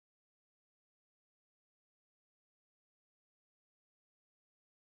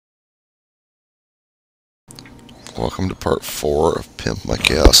Welcome to part 4 of Pimp My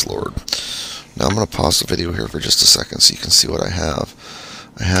Chaos Lord. Now I'm going to pause the video here for just a second so you can see what I have.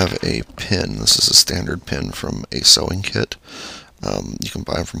 I have a pin. This is a standard pin from a sewing kit. You can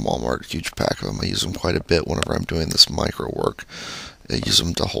buy them from Walmart, a huge pack of them. I use them quite a bit whenever I'm doing this micro work. I use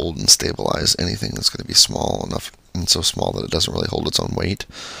them to hold and stabilize anything that's going to be small enough and so small that it doesn't really hold its own weight.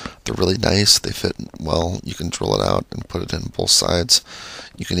 They're really nice. They fit well. You can drill it out and put it in both sides.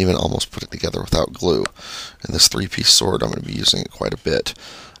 You can even almost put it together without glue. And this 3-piece sword, I'm going to be using it quite a bit.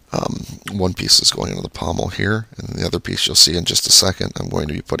 One piece is going into the pommel here, and the other piece you'll see in just a second I'm going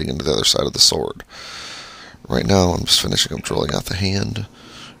to be putting into the other side of the sword. Right now I'm just finishing up drilling out the hand,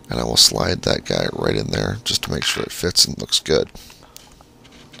 and I will slide that guy right in there just to make sure it fits and looks good.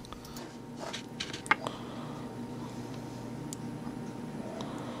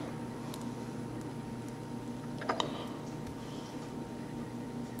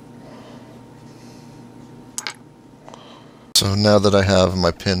 So now that I have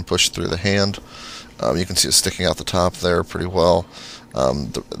my pin pushed through the hand, you can see it sticking out the top there pretty well.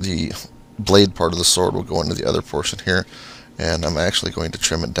 The blade part of the sword will go into the other portion here, and I'm actually going to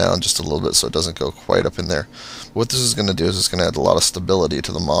trim it down just a little bit so it doesn't go quite up in there. What this is going to do is it's going to add a lot of stability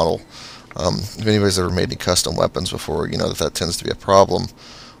to the model. If anybody's ever made any custom weapons before, you know that tends to be a problem.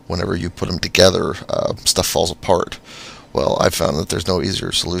 Whenever you put them together, stuff falls apart. Well, I've found that there's no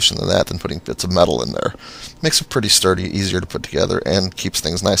easier solution than that than putting bits of metal in there. Makes it pretty sturdy, easier to put together, and keeps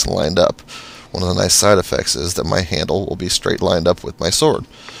things nice and lined up. One of the nice side effects is that my handle will be straight lined up with my sword.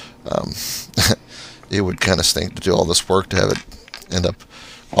 It would kind of stink to do all this work to have it end up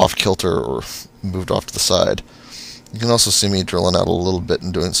off kilter or moved off to the side. You can also see me drilling out a little bit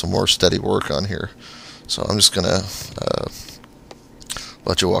and doing some more steady work on here. So I'm just going to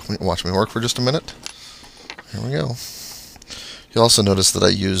let you watch me work for just a minute. Here we go. You'll also notice that I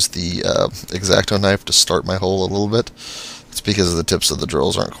use the X-Acto knife to start my hole a little bit. It's because the tips of the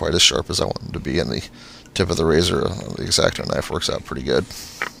drills aren't quite as sharp as I want them to be, and the tip of the razor, the X-Acto knife, works out pretty good.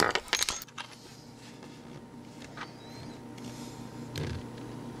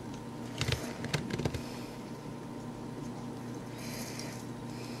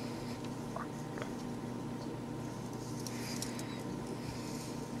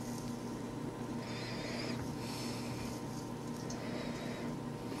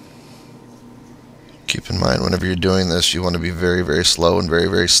 Keep in mind, whenever you're doing this, you want to be very, very slow and very,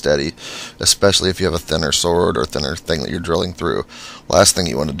 very steady, especially if you have a thinner sword or thinner thing that you're drilling through. Last thing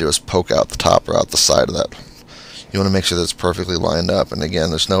you want to do is poke out the top or out the side of that. You want to make sure that it's perfectly lined up, and again,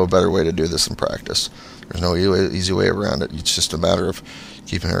 there's no better way to do this in practice. There's no easy way around it. It's just a matter of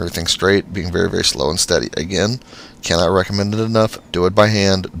keeping everything straight, being very, very slow and steady. Again, cannot recommend it enough. Do it by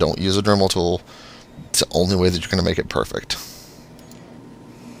hand. Don't use a Dremel tool. It's the only way that you're going to make it perfect.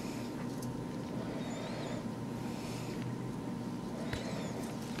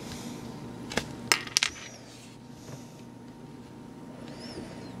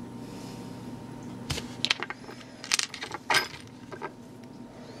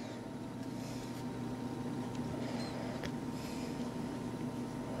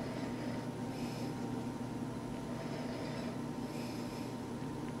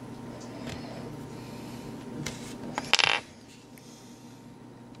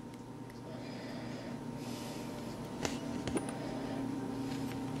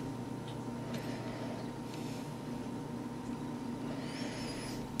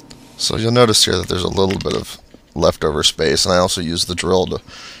 So you'll notice here that there's a little bit of leftover space, and I also use the drill to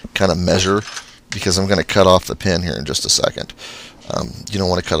kind of measure, because I'm going to cut off the pin here in just a second. You don't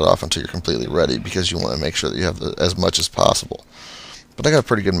want to cut it off until you're completely ready, because you want to make sure that you have as much as possible. But I got a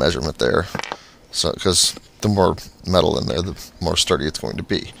pretty good measurement there, so because the more metal in there, the more sturdy it's going to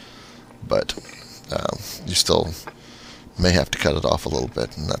be. But you still may have to cut it off a little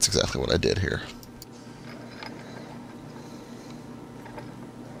bit, and that's exactly what I did here.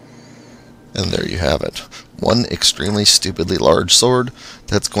 And there you have it. One extremely stupidly large sword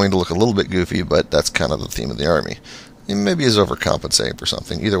that's going to look a little bit goofy, but that's kind of the theme of the army. Maybe is overcompensating for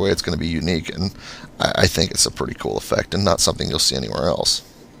something. Either way, it's going to be unique, and I think it's a pretty cool effect and not something you'll see anywhere else.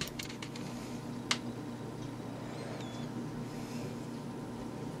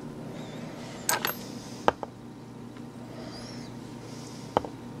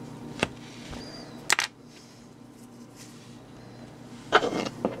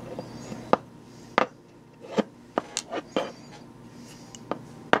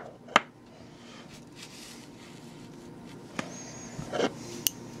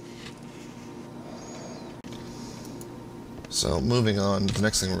 So moving on, the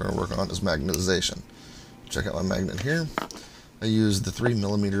next thing we're going to work on is magnetization. Check out my magnet here. I use the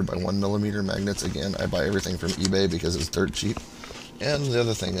 3mm by 1mm magnets. Again, I buy everything from eBay because it's dirt cheap. And the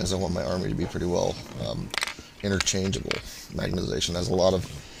other thing is I want my army to be pretty well interchangeable. Magnetization has a lot of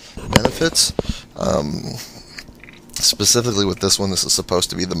benefits. Specifically with this one, this is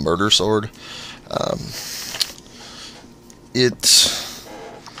supposed to be the murder sword. It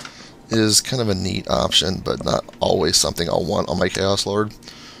is kind of a neat option, but not always something I'll want on my Chaos Lord.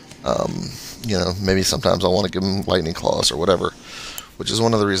 You know, maybe sometimes I want to give him lightning claws or whatever, which is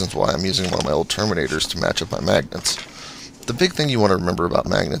one of the reasons why I'm using one of my old Terminators to match up my magnets. The big thing you want to remember about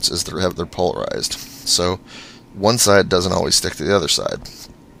magnets is they're polarized, so one side doesn't always stick to the other side.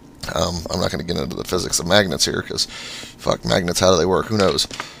 I'm not going to get into the physics of magnets here, because fuck magnets, how do they work? Who knows?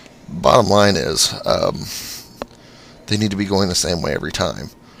 Bottom line is, they need to be going the same way every time.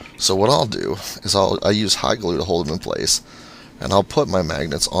 So what I'll do is I use hot glue to hold them in place, and I'll put my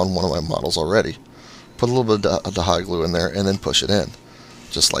magnets on one of my models already. Put a little bit of the hot glue in there, and then push it in,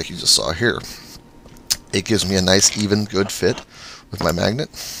 just like you just saw here. It gives me a nice, even, good fit with my magnet.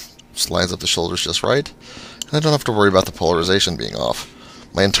 Just lines up the shoulders just right, and I don't have to worry about the polarization being off.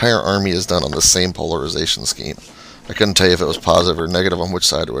 My entire army is done on the same polarization scheme. I couldn't tell you if it was positive or negative on which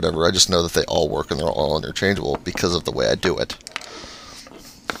side or whatever. I just know that they all work and they're all interchangeable because of the way I do it.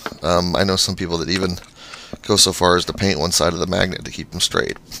 I know some people that even go so far as to paint one side of the magnet to keep them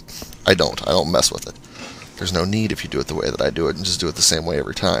straight. I don't. I don't mess with it. There's no need if you do it the way that I do it, and just do it the same way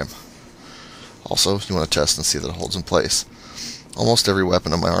every time. Also, if you want to test and see that it holds in place. Almost every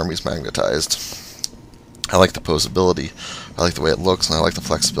weapon in my army is magnetized. I like the posability, I like the way it looks, and I like the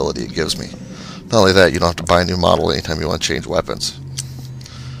flexibility it gives me. Not only that, you don't have to buy a new model anytime you want to change weapons.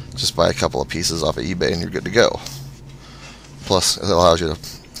 Just buy a couple of pieces off of eBay and you're good to go. Plus, it allows you to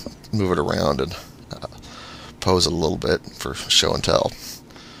move it around and pose it a little bit for show and tell.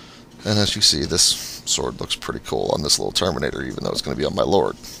 And as you see, this sword looks pretty cool on this little Terminator, even though it's going to be on my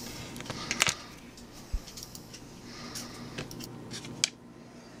Lord.